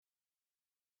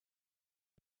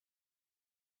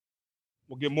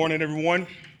Well, good morning, everyone.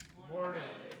 Good morning.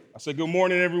 I said, good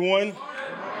morning, everyone. Good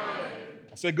morning.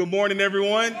 I said, good morning,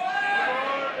 everyone. Good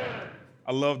morning.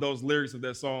 I love those lyrics of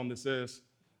that song that says,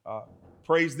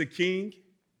 praise the King.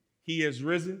 He has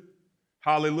risen.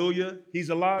 Hallelujah. He's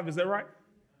alive. Is that right?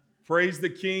 Praise the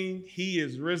King. He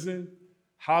is risen.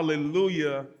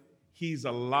 Hallelujah. He's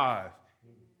alive.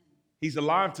 He's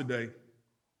alive today.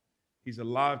 He's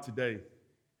alive today.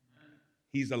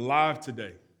 He's alive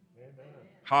today.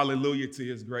 Hallelujah to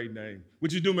his great name.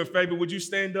 Would you do me a favor? Would you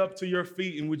stand up to your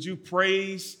feet and would you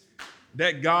praise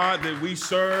that God that we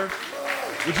serve?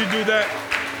 Would you do that?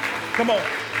 Come on.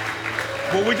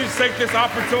 Will we just take this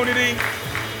opportunity?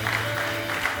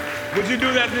 Would you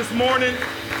do that this morning?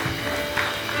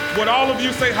 Would all of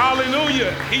you say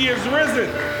hallelujah? He is risen.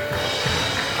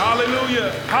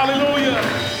 Hallelujah. Hallelujah.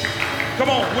 Come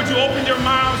on. Would you open your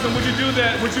mouths and would you do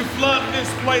that? Would you flood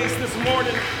this place this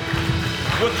morning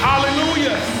with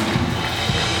hallelujah?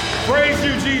 Praise you,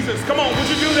 Jesus. Come on, would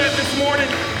you do that this morning?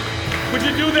 Would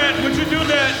you do that? Would you do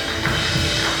that?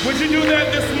 Would you do that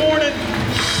this morning?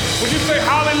 Would you say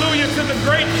hallelujah to the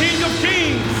great King of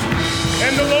Kings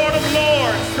and the Lord of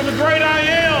Lords, to the great I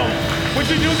am? Would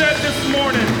you do that this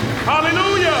morning?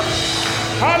 Hallelujah.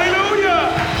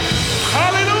 Hallelujah.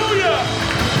 Hallelujah.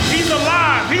 He's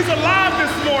alive. He's alive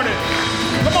this morning.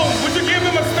 Come on, would you give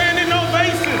him a standing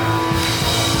ovation?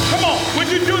 Come on, would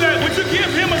you do that? Would you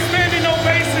give him a standing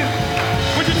ovation?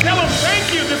 Would you tell him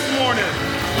thank you this morning?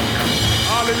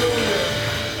 Hallelujah.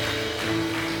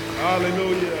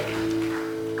 Hallelujah.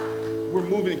 We're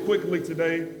moving quickly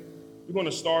today. We're going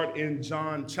to start in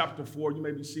John chapter 4. You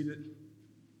may be seated.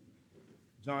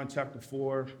 John chapter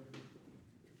 4,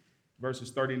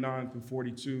 verses 39 through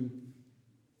 42. I'm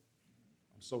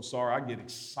so sorry. I get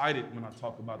excited when I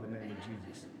talk about the name of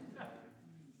Jesus.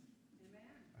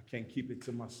 Can't keep it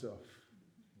to myself.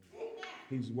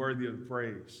 He's worthy of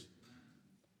praise.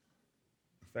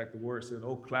 In fact, the word says,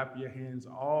 oh, clap your hands,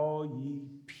 all ye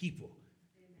people,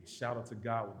 and shout out to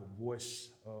God with the voice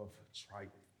of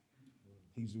triumph.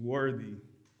 He's worthy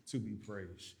to be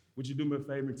praised. Would you do me a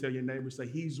favor and tell your neighbor, say,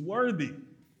 he's worthy,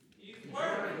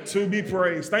 to be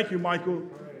praised. Thank you, Michael.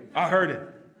 I heard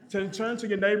it. Turn to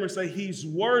your neighbor and say, he's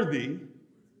worthy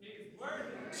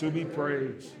to be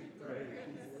praised.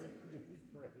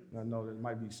 I know there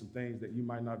might be some things that you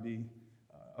might not be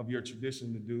of your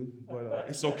tradition to do, but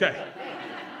it's okay.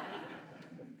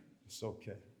 It's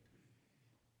okay.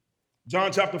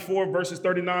 John chapter 4, verses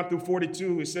 39 through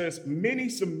 42, it says, many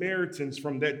Samaritans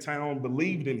from that town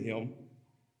believed in him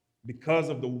because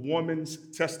of the woman's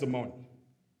testimony.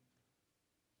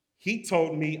 He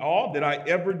told me all that I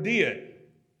ever did.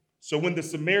 So when the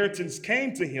Samaritans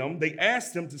came to him, they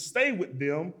asked him to stay with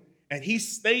them, and he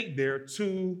stayed there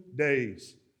 2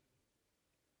 days.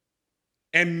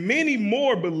 And many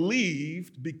more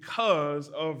believed because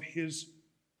of his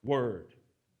word.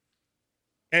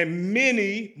 And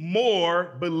many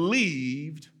more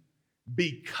believed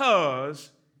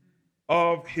because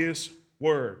of his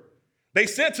word. They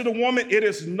said to the woman, it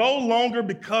is no longer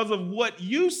because of what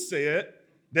you said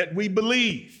that we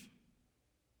believe.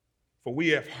 For we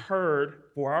have heard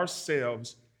for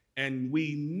ourselves, and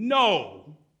we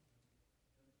know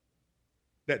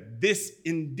that this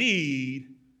indeed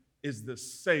is the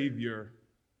Savior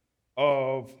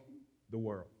of the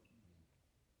world.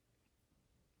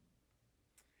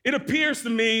 It appears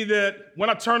to me that when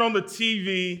I turn on the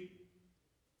TV,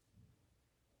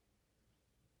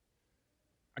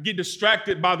 I get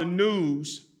distracted by the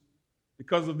news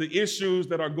because of the issues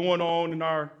that are going on in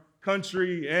our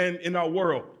country and in our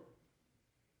world.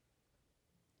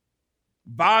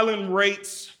 Violent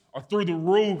rates are through the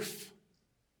roof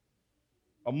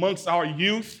amongst our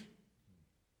youth.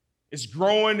 It's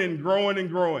growing and growing and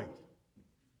growing.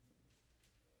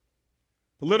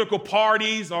 Political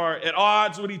parties are at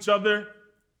odds with each other,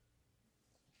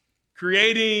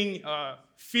 creating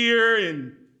fear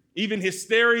and even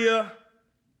hysteria,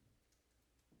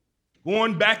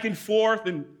 going back and forth,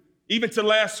 and even to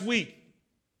last week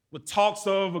with talks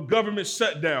of a government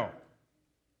shutdown.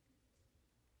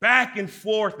 Back and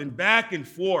forth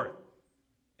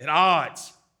at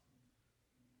odds.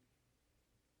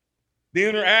 The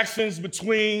interactions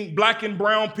between black and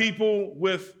brown people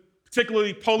with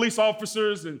particularly police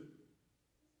officers and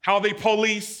how they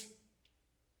police.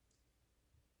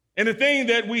 And the thing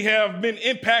that we have been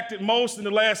impacted most in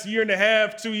the last year and a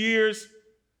half, 2 years,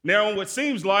 now what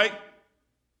seems like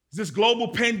is this global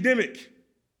pandemic.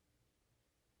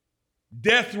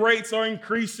 Death rates are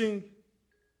increasing.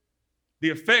 The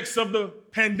effects of the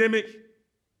pandemic.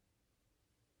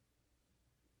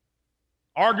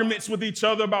 Arguments with each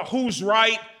other about who's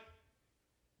right.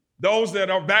 those that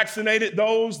are vaccinated,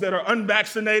 those that are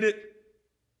unvaccinated.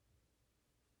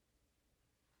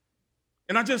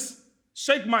 And I just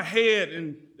shake my head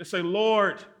and say,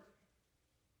 Lord,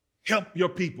 help your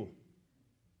people.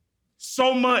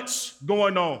 So much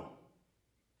going on.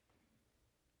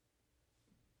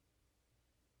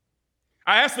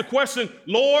 I asked the question,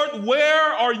 Lord,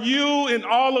 where are you in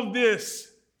all of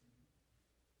this?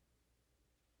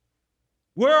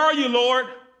 Where are you, Lord?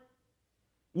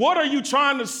 What are you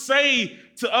trying to say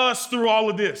to us through all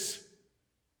of this?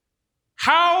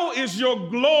 How is your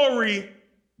glory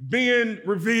being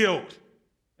revealed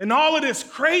in all of this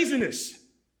craziness?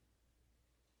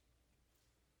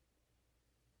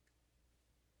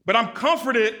 But I'm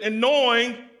comforted in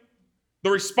knowing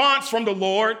the response from the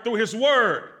Lord through his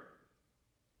word.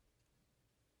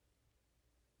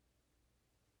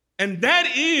 And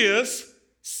that is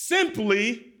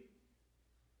simply,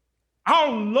 our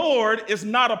Lord is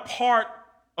not a part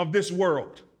of this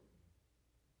world.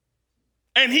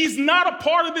 And he's not a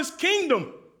part of this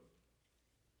kingdom.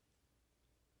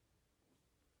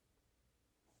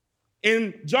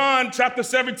 In John chapter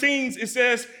 17, it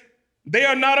says, they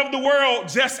are not of the world,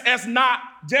 just as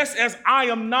I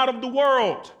am not of the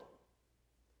world.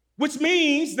 Which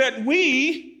means that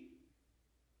we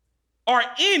are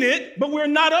in it, but we're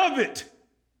not of it.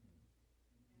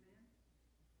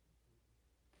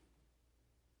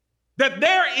 That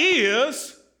there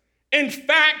is, in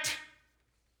fact,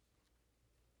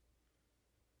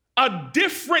 a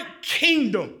different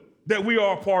kingdom that we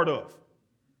are a part of,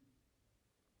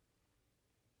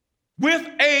 with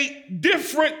a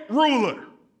different ruler.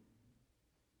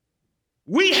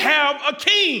 We have a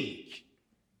king,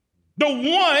 the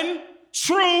one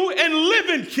true and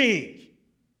living king,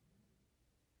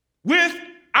 with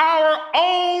our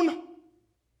own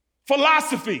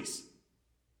philosophies,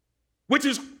 which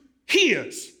is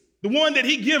his, the one that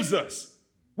he gives us,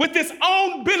 with his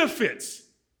own benefits.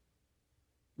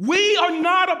 We are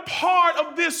not a part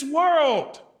of this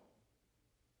world.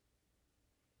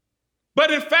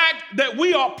 But in fact, that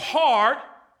we are part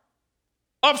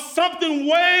of something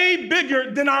way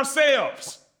bigger than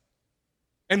ourselves.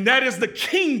 And that is the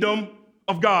kingdom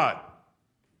of God.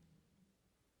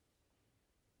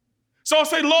 So I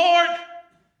say, Lord,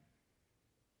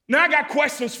 now I got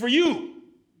questions for you.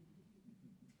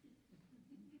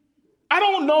 I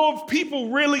don't know if people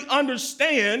really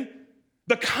understand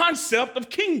the concept of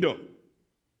kingdom.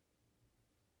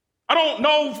 I don't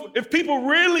know if people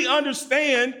really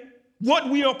understand what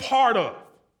we are part of.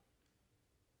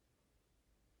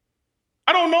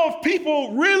 I don't know if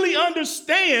people really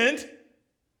understand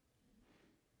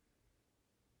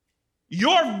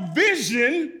your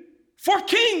vision for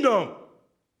kingdom.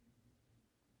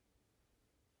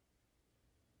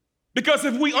 Because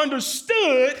if we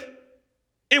understood,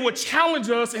 it would challenge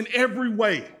us in every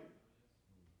way.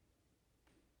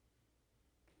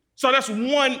 So that's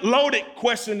one loaded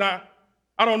question. I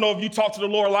don't know if you talk to the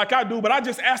Lord like I do, but I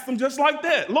just asked him just like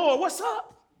that. Lord, what's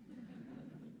up?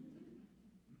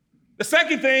 The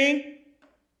second thing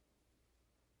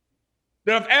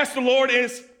that I've asked the Lord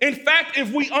is, in fact,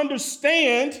 if we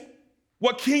understand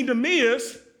what kingdom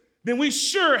is, then we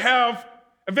sure have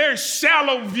a very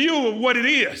shallow view of what it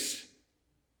is.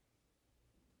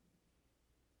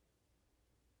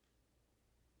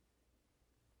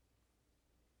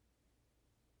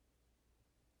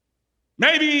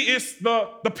 Maybe it's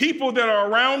the people that are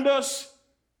around us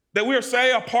that we're,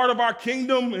 say, a part of our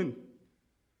kingdom, and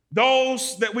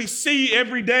those that we see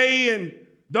every day and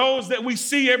those that we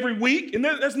see every week. And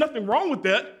there's nothing wrong with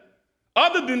that,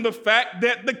 other than the fact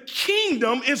that the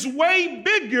kingdom is way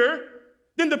bigger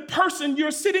than the person you're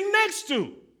sitting next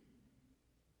to.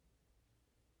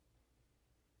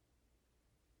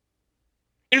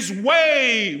 It's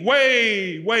way,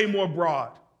 way, way more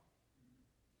broad.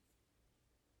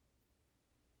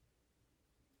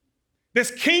 This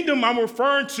kingdom I'm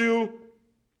referring to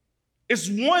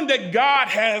is one that God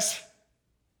has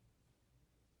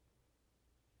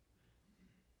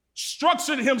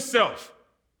structured himself.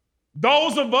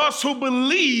 Those of us who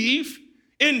believe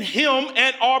in him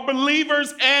and are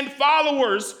believers and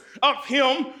followers of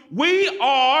him, we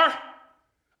are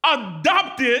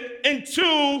adopted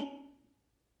into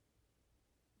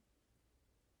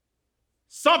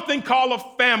something called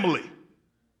a family.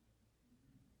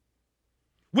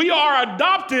 We are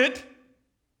adopted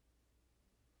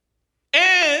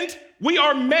and we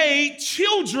are made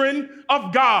children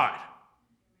of God.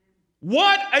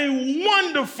 What a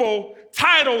wonderful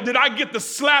title did I get to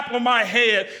slap on my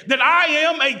head, that I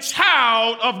am a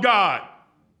child of God.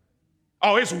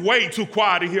 Oh, it's way too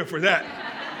quiet in here for that.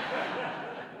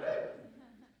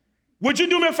 Would you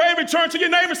do me a favor? Turn to your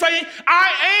neighbor saying,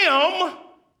 I am,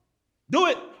 do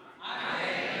it,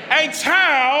 a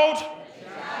child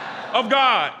of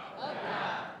God.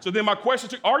 So then my question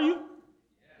to you, are you?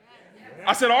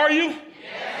 I said, are you?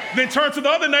 Then turn to the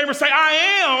other neighbor and say, I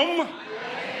am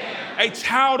a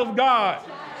child of God.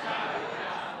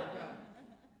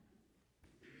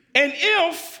 And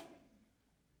if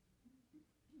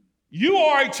you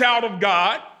are a child of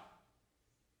God,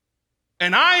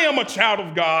 and I am a child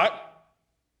of God,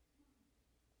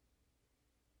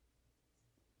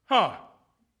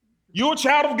 you're a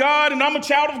child of God and I'm a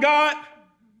child of God.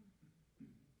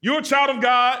 You're a child of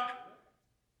God.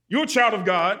 You're a child of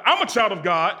God. I'm a child of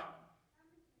God.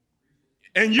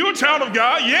 And you're a child of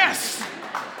God. Yes.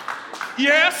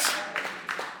 Yes.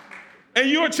 And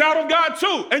you're a child of God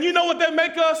too. And you know what that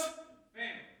makes us?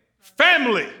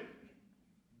 Family.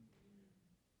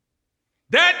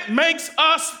 That makes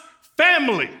us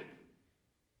family.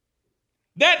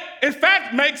 That, in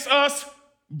fact, makes us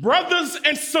brothers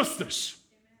and sisters.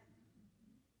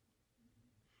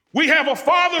 We have a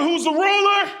Father who's a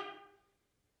ruler,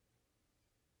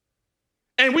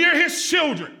 and we are his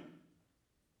children.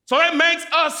 So that makes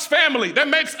us family. That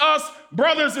makes us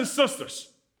brothers and sisters.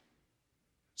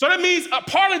 So that means a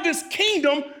part of this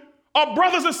kingdom are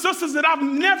brothers and sisters that I've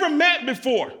never met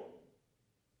before.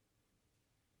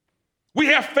 We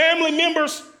have family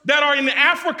members that are in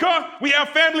Africa. We have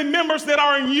family members that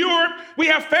are in Europe. We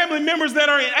have family members that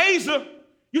are in Asia.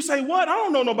 You say, what? I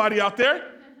don't know nobody out there.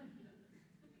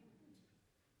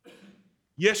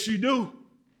 Yes, you do.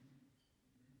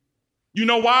 You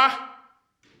know why?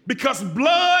 Because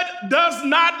blood does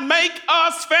not make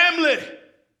us family.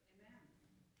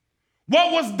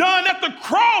 What was done at the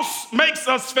cross makes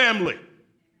us family.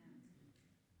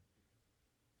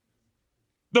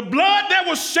 The blood that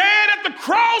was shed at the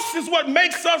cross is what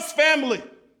makes us family.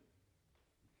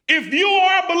 If you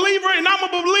are a believer and I'm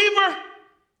a believer,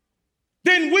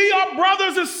 then we are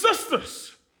brothers and sisters.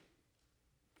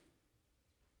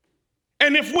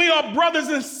 And if we are brothers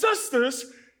and sisters,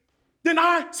 then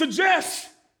I suggest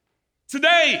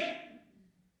today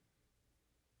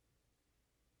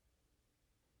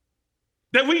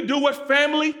that we do what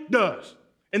family does.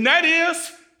 And that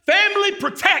is family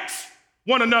protects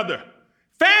one another.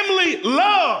 Family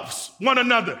loves one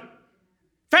another.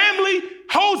 Family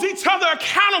holds each other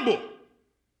accountable.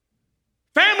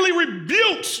 Family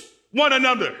rebukes one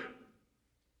another.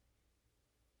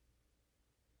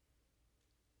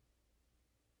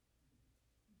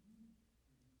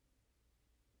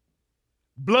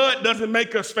 Blood doesn't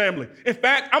make us family. In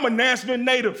fact, I'm a Nashville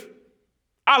native.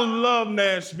 I love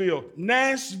Nashville.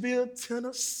 Nashville,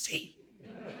 Tennessee.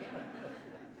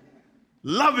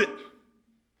 Love it.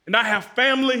 And I have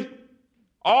family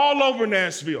all over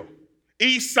Nashville.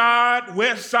 East side,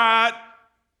 west side,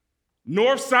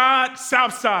 north side,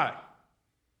 south side.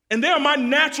 And they are my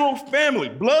natural family,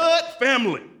 blood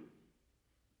family.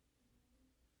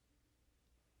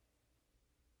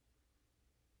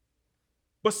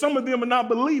 But some of them are not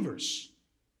believers.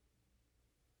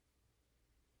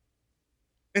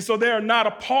 And so they are not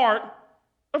a part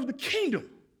of the kingdom.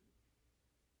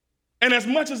 And as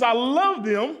much as I love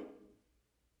them,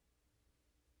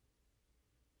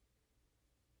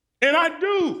 and I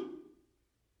do,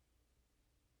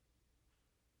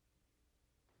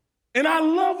 and I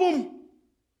love them,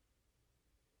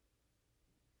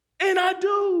 and I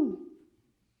do.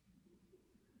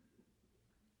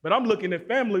 But I'm looking at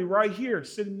family right here,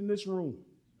 sitting in this room,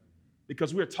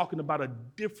 because we're talking about a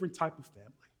different type of family.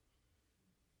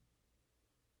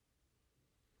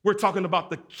 We're talking about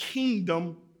the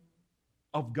kingdom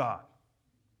of God.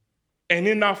 And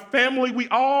in our family, we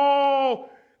all,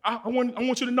 I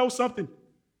want you to know something.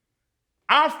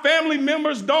 Our family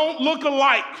members don't look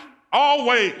alike,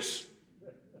 always.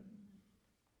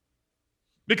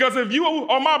 Because if you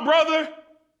are my brother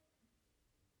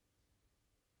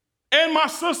and my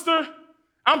sister,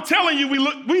 I'm telling you,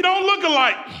 we don't look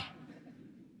alike.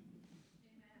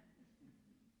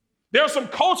 There are some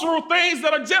cultural things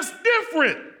that are just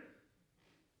different.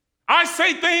 I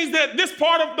say things that this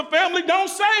part of the family don't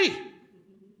say.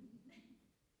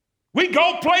 We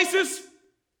go places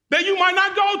that you might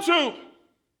not go to.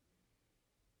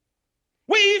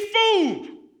 We eat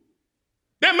food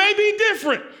that may be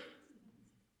different.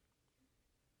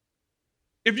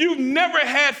 If you've never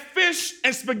had fish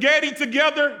and spaghetti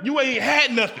together, you ain't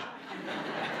had nothing.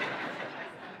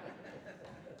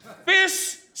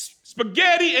 Fish,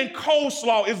 spaghetti, and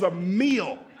coleslaw is a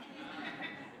meal.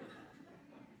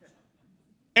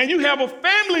 And you have a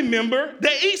family member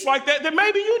that eats like that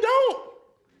maybe you don't.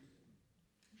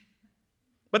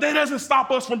 But that doesn't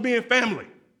stop us from being family.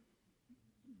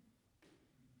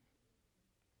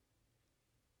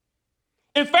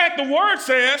 In fact, the word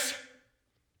says,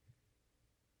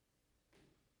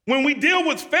 when we deal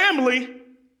with family,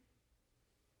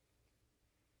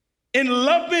 in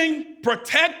loving,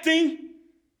 protecting,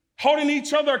 holding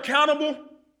each other accountable,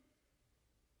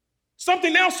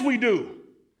 something else we do.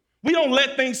 We don't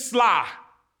let things slide.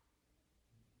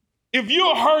 If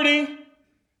you're hurting,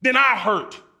 then I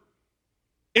hurt.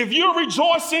 If you're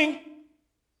rejoicing,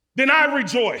 then I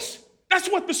rejoice. That's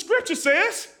what the scripture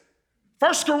says.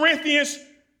 1 Corinthians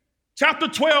chapter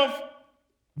 12,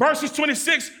 verses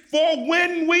 26, for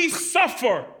when we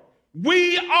suffer,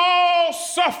 we all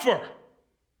suffer.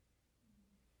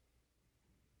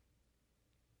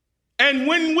 And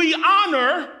when we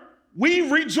honor, we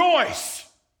rejoice.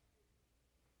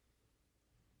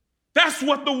 That's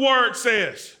what the word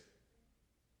says.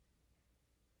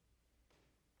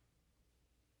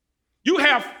 You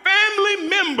have family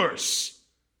members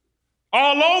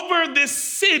all over this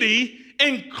city,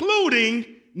 including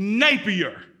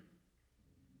Napier.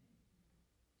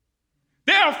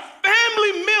 There are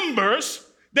family members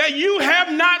that you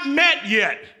have not met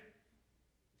yet.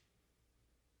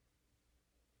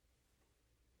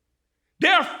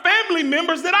 There are family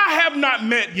members that I have not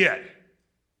met yet.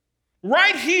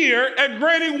 Right here at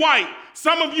Granny White,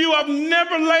 some of you I've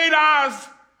never laid eyes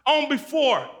on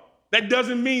before. That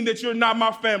doesn't mean that you're not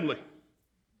my family.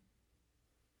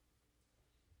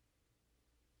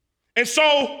 And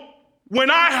so when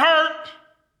I hurt,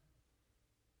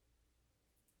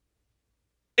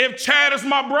 if Chad is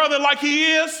my brother like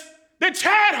he is, then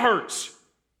Chad hurts.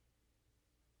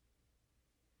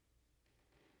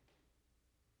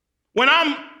 When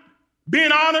I'm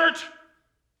being honored,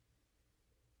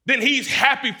 then he's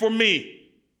happy for me.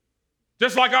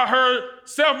 Just like I heard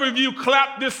several of you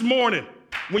clap this morning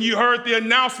when you heard the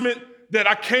announcement that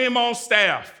I came on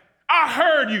staff. I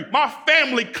heard you. My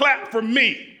family clapped for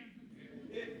me.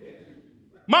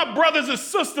 My brothers and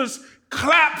sisters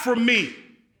clap for me.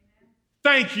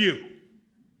 Thank you.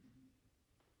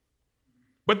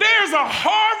 But there's a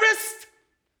harvest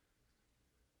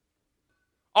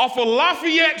off of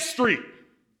Lafayette Street,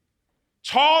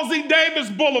 Charles E. Davis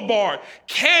Boulevard,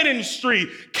 Cannon Street,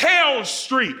 Kell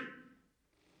Street,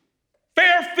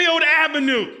 Fairfield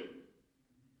Avenue.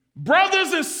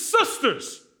 Brothers and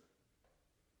sisters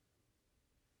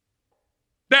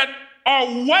that are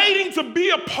waiting to be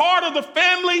a part of the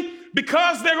family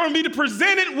because they're going to be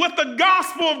presented with the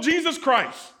gospel of Jesus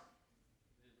Christ.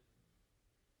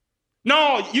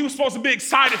 No, you were supposed to be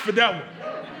excited for that one.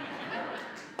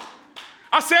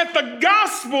 I said the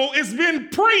gospel is being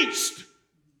preached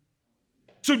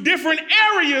to different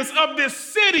areas of this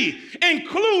city,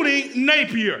 including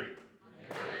Napier.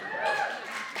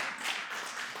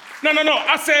 No.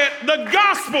 I said the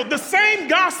gospel, the same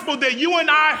gospel that you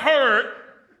and I heard,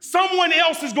 someone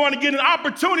else is going to get an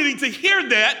opportunity to hear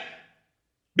that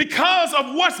because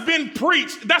of what's been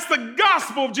preached. That's the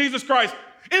gospel of Jesus Christ.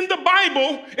 In the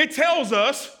Bible, it tells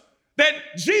us that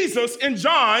Jesus in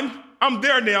John, I'm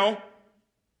there now,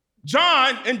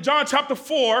 John in John chapter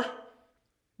 4,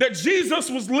 that Jesus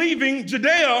was leaving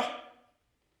Judea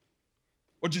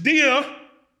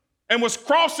and was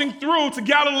crossing through to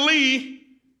Galilee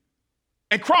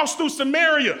and crossed through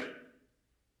Samaria.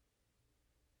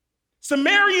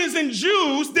 Samaritans and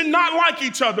Jews did not like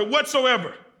each other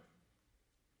whatsoever.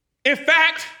 In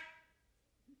fact,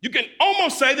 you can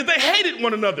almost say that they hated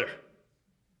one another.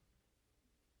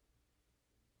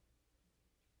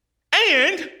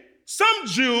 And some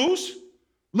Jews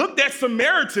looked at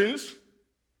Samaritans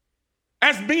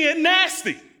as being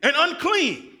nasty and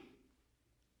unclean.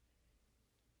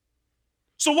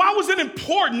 So why was it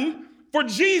important for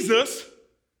Jesus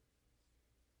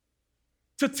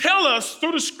to tell us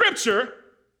through the scripture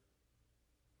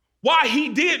why he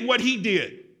did what he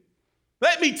did?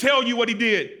 Let me tell you what he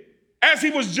did. As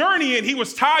he was journeying, he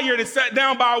was tired and sat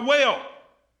down by a well.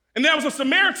 And there was a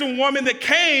Samaritan woman that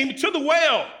came to the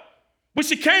well. When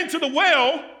she came to the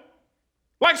well,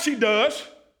 like she does,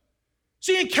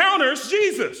 she encounters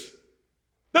Jesus.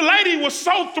 The lady was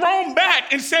so thrown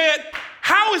back and said,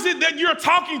 "How is it that you're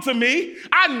talking to me?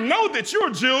 I know that you're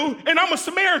a Jew and I'm a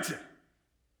Samaritan.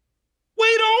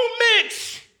 We don't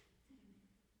mix."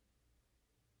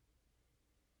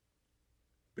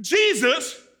 But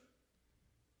Jesus,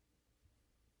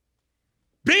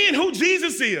 being who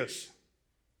Jesus is,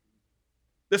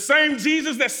 the same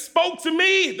Jesus that spoke to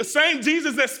me, the same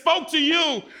Jesus that spoke to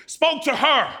you, spoke to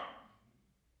her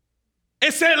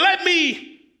and said, "Let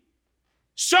me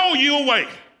show you a way.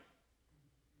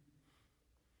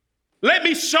 Let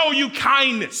me show you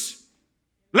kindness.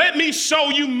 Let me show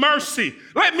you mercy.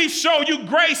 Let me show you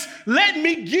grace. Let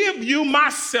me give you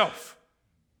myself."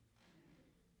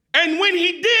 And when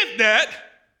he did that,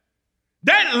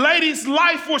 that lady's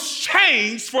life was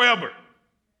changed forever.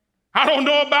 I don't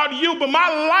know about you, but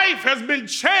my life has been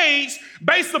changed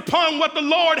based upon what the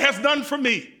Lord has done for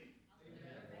me.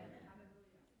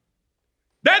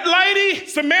 That lady,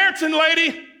 Samaritan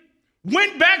lady,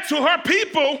 went back to her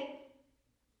people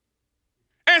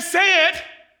and said,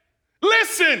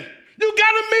 listen, you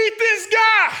got to meet this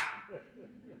guy.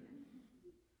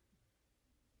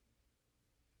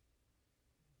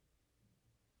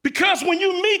 Because when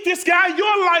you meet this guy,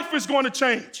 your life is going to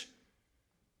change.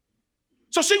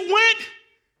 So she went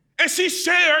and she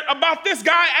shared about this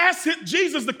guy, asked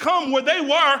Jesus to come where they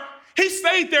were. He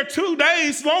stayed there 2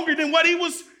 days longer than what he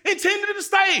was intended to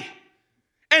stay.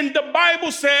 And the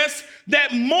Bible says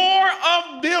that more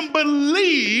of them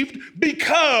believed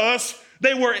because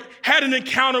they had an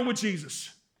encounter with Jesus.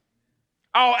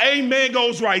 Oh, amen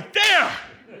goes right there.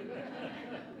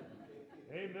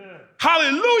 Amen.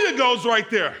 Hallelujah goes right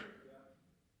there.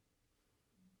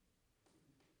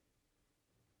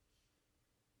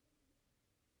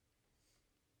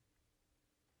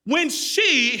 When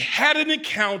she had an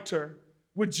encounter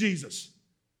with Jesus,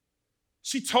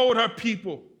 she told her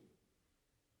people,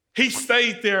 he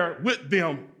stayed there with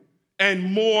them and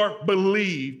more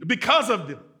believed because of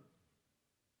them.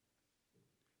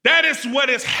 That is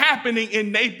what is happening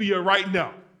in Napier right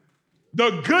now.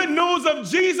 The good news of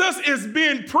Jesus is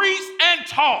being preached and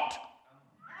taught.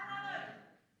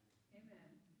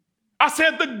 I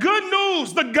said the good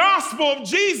news, the gospel of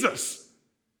Jesus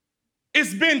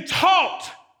is being taught.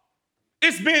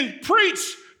 It's been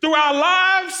preached through our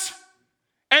lives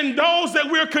and those that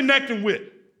we're connecting with.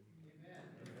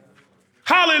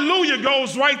 Hallelujah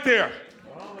goes right there.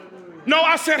 Hallelujah. No,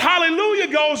 I said hallelujah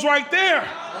goes right there.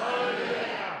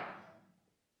 Hallelujah.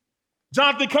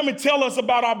 Jonathan, come and tell us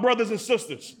about our brothers and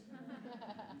sisters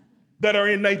that are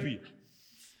in Napier.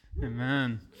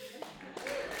 Amen.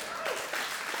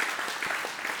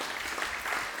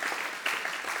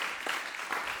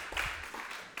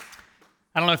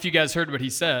 I don't know if you guys heard what he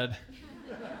said.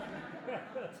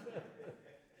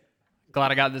 Glad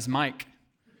I got this mic.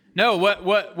 No,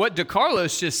 what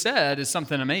DeCarlos just said is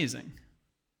something amazing.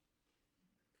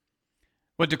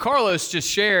 What DeCarlos just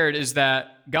shared is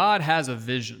that God has a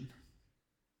vision.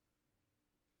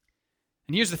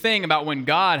 And here's the thing about when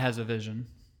God has a vision.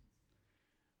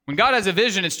 When God has a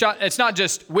vision, it's not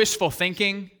just wishful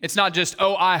thinking. It's not just,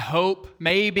 oh, I hope,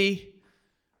 maybe.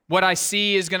 What I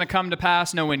see is going to come to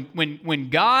pass. No, when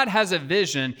God has a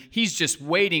vision, he's just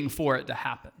waiting for it to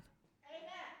happen.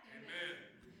 Amen.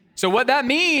 So what that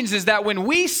means is that when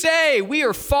we say we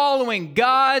are following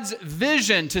God's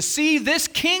vision to see this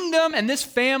kingdom and this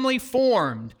family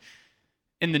formed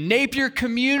in the Napier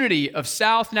community of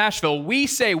South Nashville, we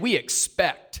say we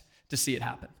expect to see it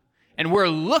happen. And we're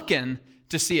looking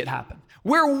to see it happen.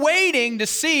 We're waiting to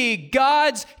see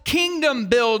God's kingdom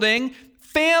building,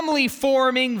 family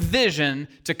forming vision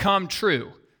to come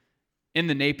true in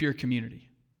the Napier community.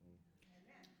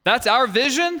 That's our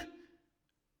vision,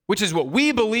 which is what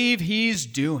we believe he's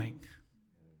doing.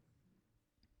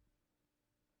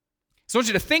 So I want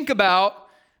you to think about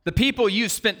the people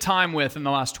you've spent time with in the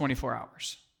last 24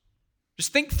 hours.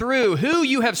 Just think through who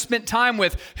you have spent time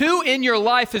with, who in your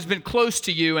life has been close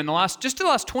to you in the last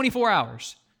 24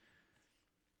 hours.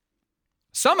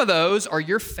 Some of those are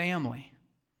your family.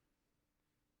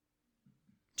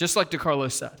 Just like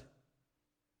DeCarlos said.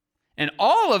 And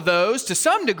all of those, to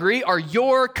some degree, are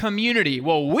your community.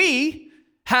 Well, we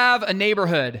have a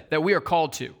neighborhood that we are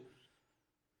called to.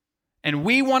 And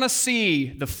we want to see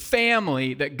the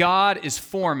family that God is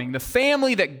forming, the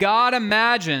family that God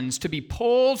imagines to be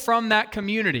pulled from that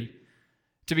community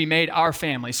to be made our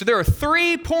family. So there are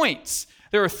 3 points.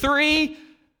 There are 3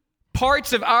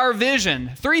 parts of our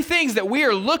vision, 3 things that we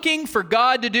are looking for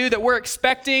God to do, that we're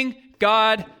expecting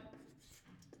God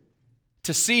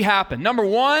to see happen. Number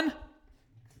 1,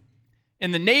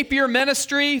 in the Napier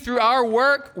ministry, through our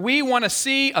work, we want to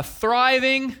see a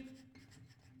thriving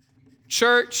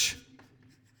church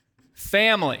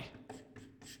family.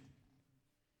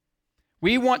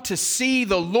 We want to see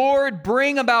the Lord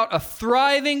bring about a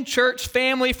thriving church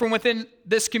family from within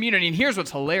this community. And here's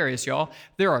what's hilarious, y'all.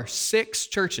 There are 6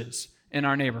 churches in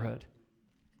our neighborhood.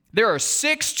 There are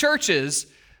 6 churches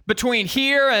between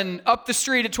here and up the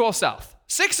street at 12 South.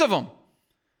 6 of them.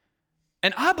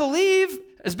 And I believe,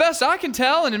 as best I can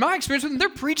tell, and in my experience with them, they're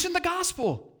preaching the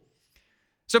gospel.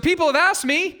 So people have asked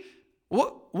me,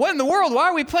 what in the world? Why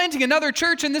are we planting another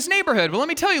church in this neighborhood? Well, let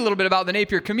me tell you a little bit about the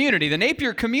Napier community. The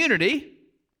Napier community,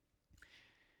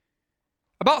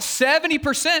 about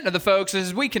 70% of the folks,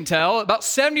 as we can tell, about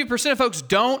 70% of folks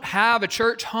don't have a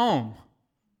church home.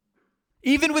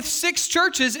 even with 6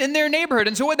 churches in their neighborhood.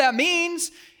 And so what that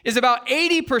means is about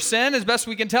 80%, as best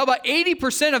we can tell, about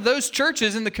 80% of those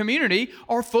churches in the community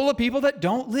are full of people that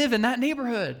don't live in that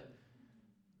neighborhood.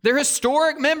 They're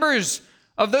historic members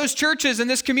of those churches in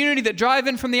this community that drive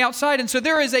in from the outside. And so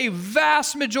there is a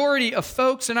vast majority of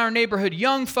folks in our neighborhood,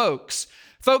 young folks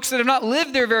that have not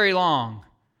lived there very long,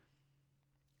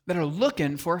 that are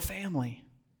looking for a family.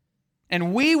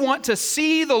 And we want to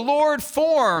see the Lord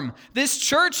form this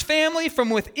church family from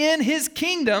within his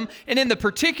kingdom and in the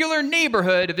particular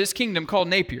neighborhood of his kingdom called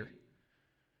Napier.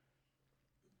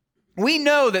 We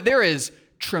know that there is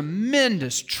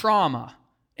tremendous trauma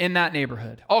in that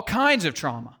neighborhood, all kinds of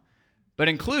trauma, but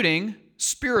including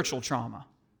spiritual trauma,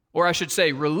 or I should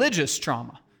say religious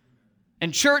trauma,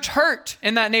 and church hurt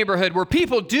in that neighborhood where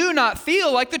people do not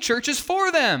feel like the church is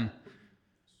for them.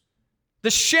 The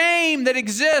shame that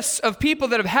exists of people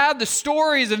that have had the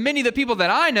stories of many of the people that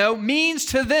I know means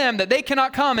to them that they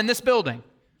cannot come in this building,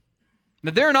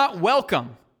 that they're not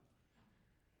welcome.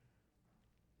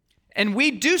 And we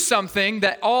do something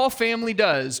that all family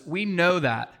does. We know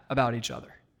that about each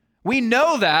other. We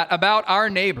know that about our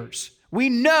neighbors. We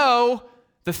know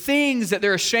the things that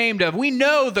they're ashamed of. We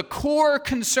know the core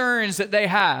concerns that they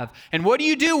have. And what do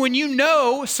you do when you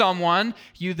know someone?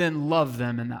 You then love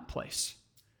them in that place.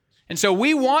 And so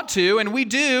we want to, and we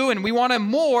do, and we want to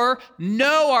more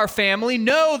know our family,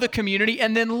 know the community,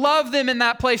 and then love them in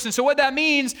that place. And so what that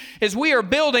means is we are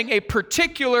building a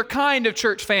particular kind of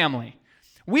church family.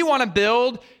 We want to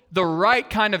build the right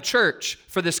kind of church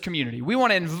for this community. We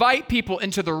want to invite people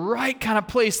into the right kind of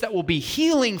place that will be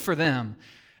healing for them,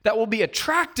 that will be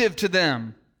attractive to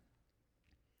them.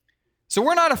 So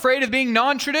we're not afraid of being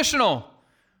non-traditional.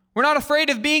 We're not afraid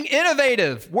of being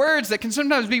innovative, words that can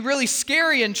sometimes be really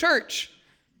scary in church.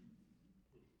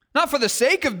 Not for the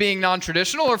sake of being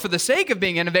non-traditional or for the sake of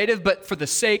being innovative, but for the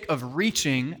sake of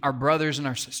reaching our brothers and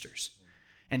our sisters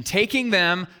and taking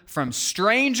them from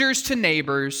strangers to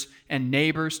neighbors and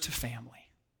neighbors to family.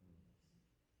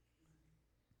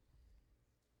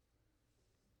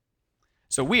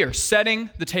 So we are setting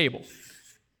the table.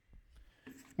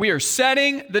 We are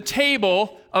setting the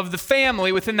table of the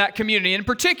family within that community. In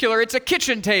particular, it's a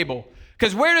kitchen table.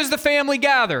 Because where does the family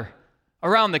gather?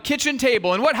 Around the kitchen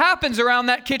table. And what happens around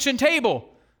that kitchen table?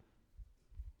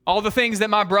 All the things that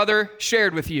my brother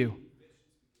shared with you.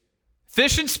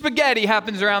 Fish and spaghetti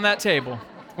happens around that table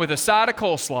with a side of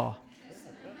coleslaw.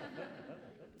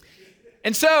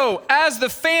 And so, as the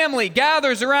family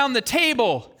gathers around the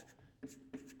table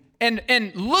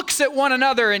and looks at one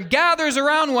another and gathers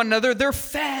around one another, they're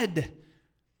fed.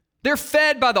 They're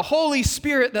fed by the Holy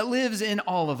Spirit that lives in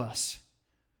all of us.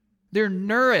 They're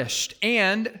nourished,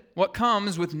 and what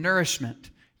comes with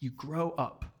nourishment? You grow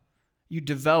up, you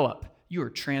develop, you are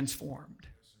transformed.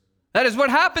 That is what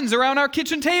happens around our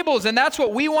kitchen tables, and that's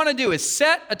what we want to do, is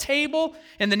set a table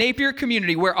in the Napier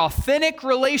community where authentic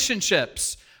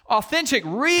relationships, authentic,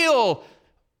 real,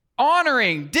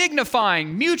 honoring,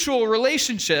 dignifying, mutual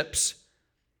relationships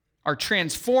are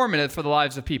transformative for the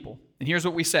lives of people. And here's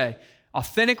what we say: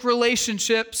 authentic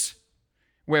relationships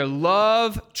where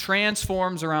love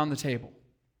transforms around the table.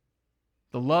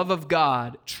 The love of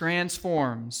God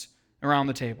transforms around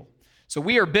the table. So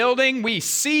we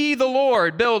see the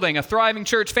Lord building a thriving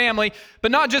church family,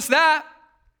 but not just that,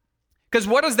 because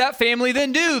what does that family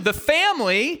then do? The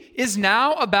family is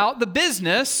now about the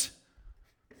business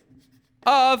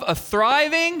of a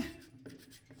thriving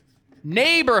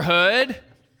neighborhood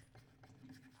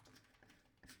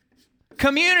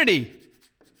community.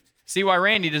 See why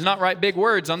Randy does not write big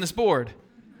words on this board.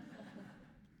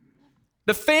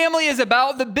 The family is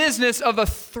about the business of a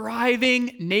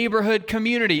thriving neighborhood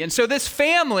community. And so this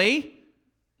family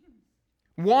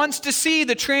wants to see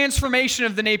the transformation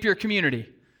of the Napier community,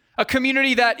 a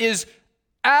community that is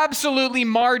absolutely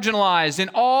marginalized in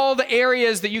all the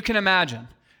areas that you can imagine,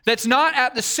 that's not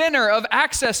at the center of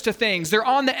access to things. They're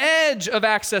on the edge of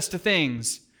access to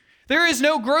things. There is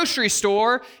no grocery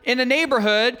store in a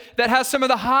neighborhood that has some of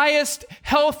the highest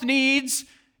health needs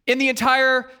in the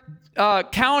entire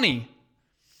county.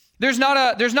 There's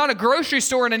not a grocery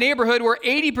store in a neighborhood where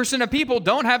 80% of people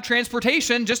don't have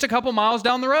transportation just a couple miles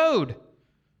down the road.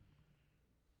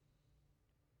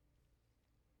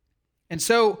 And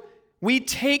so we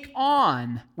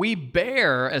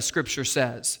bear, as Scripture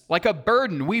says, like a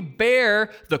burden. We bear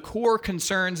the core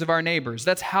concerns of our neighbors.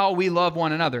 That's how we love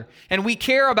one another. And we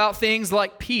care about things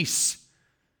like peace,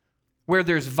 where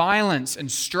there's violence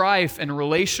and strife and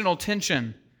relational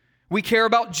tension. We care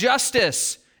about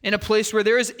justice in a place where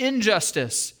there is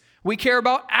injustice. We care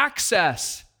about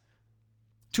access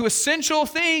to essential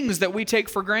things that we take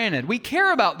for granted. We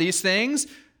care about these things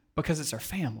because it's our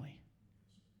family.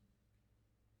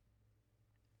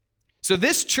 So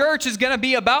this church is going to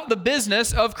be about the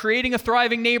business of creating a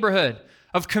thriving neighborhood,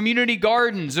 of community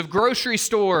gardens, of grocery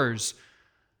stores,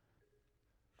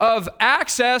 of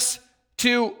access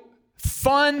to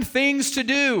fun things to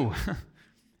do,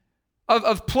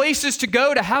 of places to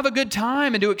go to have a good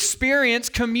time and to experience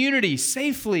community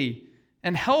safely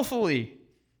and healthily.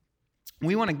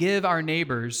 We want to give our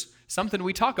neighbors something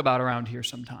we talk about around here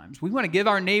sometimes. We want to give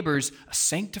our neighbors a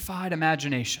sanctified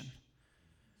imagination.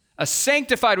 A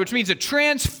sanctified, which means a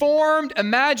transformed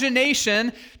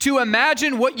imagination to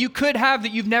imagine what you could have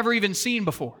that you've never even seen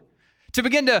before. To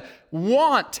begin to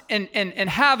want and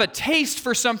have a taste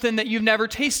for something that you've never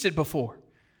tasted before.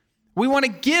 We want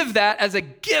to give that as a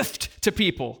gift to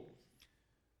people.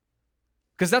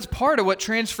 Because that's part of what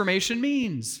transformation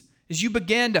means, is you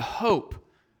begin to hope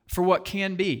for what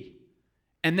can be.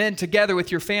 And then together with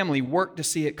your family, work to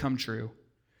see it come true.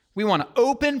 We want to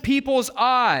open people's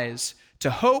eyes to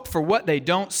hope for what they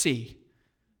don't see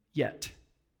yet.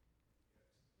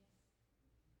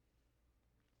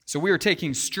 So we are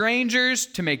taking strangers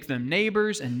to make them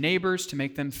neighbors and neighbors to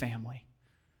make them family.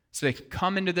 So they can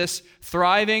come into this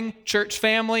thriving church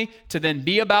family to then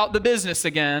be about the business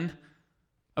again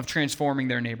of transforming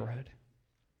their neighborhood.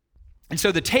 And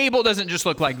so the table doesn't just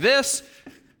look like this.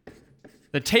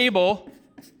 The table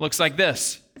looks like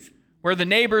this, where the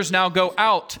neighbors now go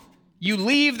out. You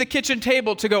leave the kitchen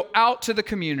table to go out to the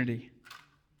community.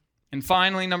 And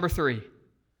finally, number 3. And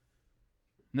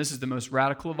this is the most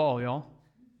radical of all, y'all.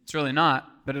 It's really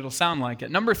not, but it'll sound like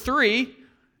it. Number 3,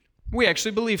 we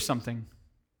actually believe something.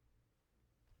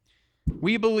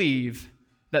 We believe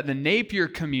that the Napier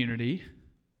community,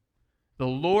 the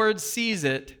Lord sees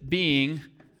it being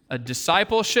a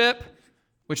discipleship,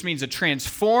 which means a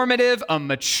transformative, a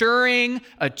maturing,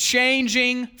 a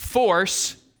changing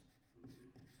force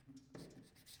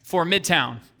for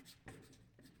Midtown.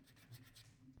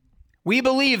 We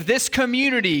believe this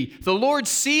community, the Lord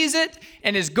sees it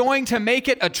and is going to make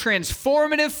it a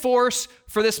transformative force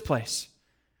for this place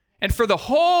and for the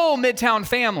whole Midtown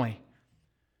family.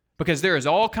 Because there is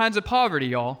all kinds of poverty,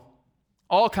 y'all.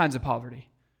 All kinds of poverty.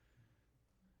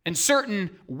 And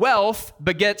certain wealth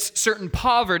begets certain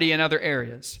poverty in other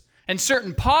areas. And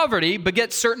certain poverty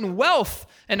begets certain wealth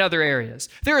in other areas.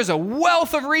 There is a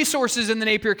wealth of resources in the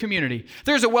Napier community.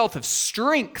 There's a wealth of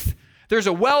strength. There's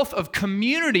a wealth of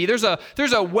community. There's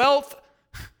a wealth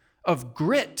of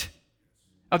grit,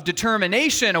 of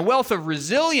determination, a wealth of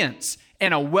resilience,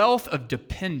 and a wealth of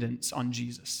dependence on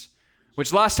Jesus.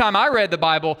 Which last time I read the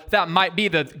Bible, that might be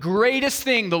the greatest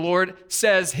thing the Lord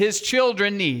says his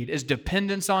children need, is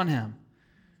dependence on him.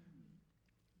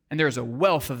 And there's a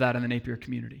wealth of that in the Napier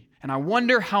community. And I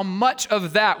wonder how much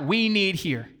of that we need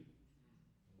here.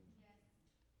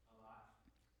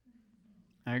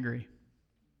 I agree.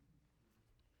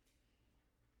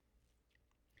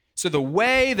 So the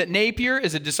way that Napier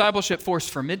is a discipleship force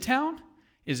for Midtown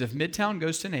is if Midtown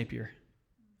goes to Napier.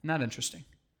 Isn't that interesting?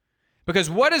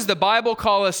 Because what does the Bible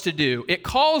call us to do? It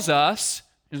calls us,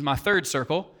 here's my third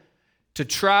circle, to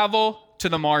travel to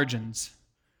the margins.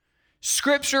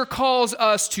 Scripture calls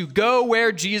us to go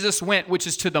where Jesus went, which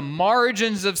is to the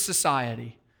margins of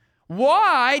society.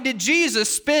 Why did Jesus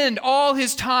spend all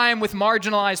his time with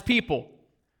marginalized people?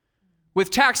 With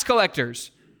tax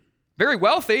collectors? Very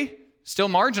wealthy, still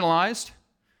marginalized.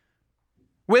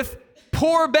 With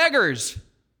poor beggars?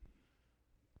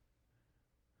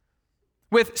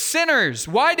 With sinners.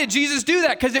 Why did Jesus do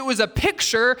that? Because it was a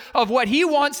picture of what he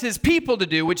wants his people to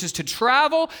do, which is to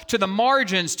travel to the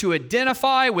margins to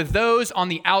identify with those on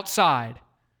the outside.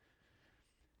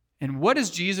 And what does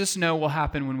Jesus know will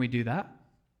happen when we do that?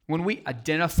 When we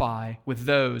identify with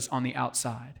those on the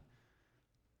outside.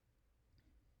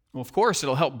 Well, of course,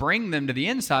 it'll help bring them to the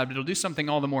inside, but it'll do something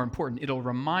all the more important. It'll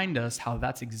remind us how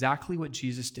that's exactly what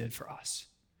Jesus did for us.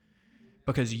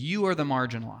 Because you are the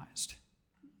marginalized.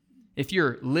 If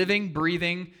you're living,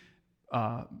 breathing,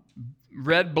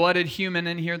 red-blooded human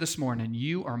in here this morning,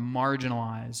 you are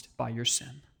marginalized by your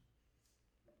sin.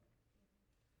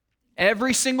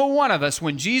 Every single one of us,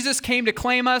 when Jesus came to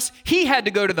claim us, he had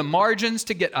to go to the margins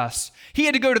to get us. He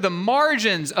had to go to the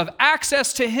margins of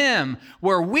access to him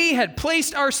where we had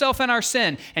placed ourselves in our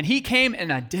sin, and he came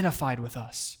and identified with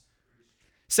us.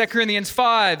 2 Corinthians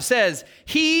 5 says,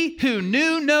 "He who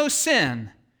knew no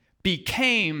sin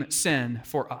became sin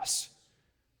for us."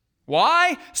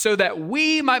 Why? So that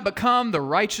we might become the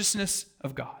righteousness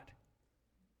of God.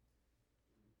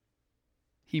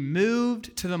 He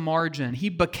moved to the margin. He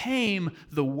became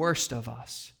the worst of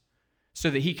us so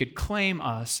that he could claim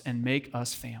us and make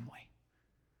us family.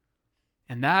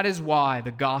 And that is why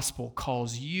the gospel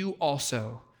calls you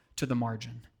also to the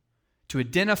margin, to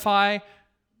identify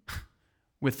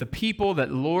with the people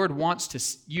that Lord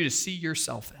wants you to see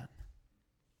yourself in.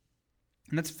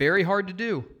 And that's very hard to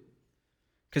do,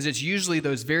 because it's usually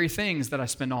those very things that I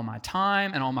spend all my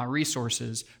time and all my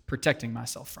resources protecting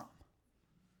myself from.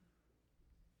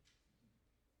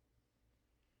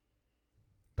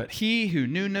 But he who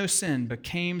knew no sin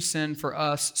became sin for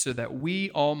us so that we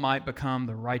all might become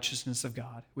the righteousness of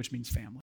God, which means family.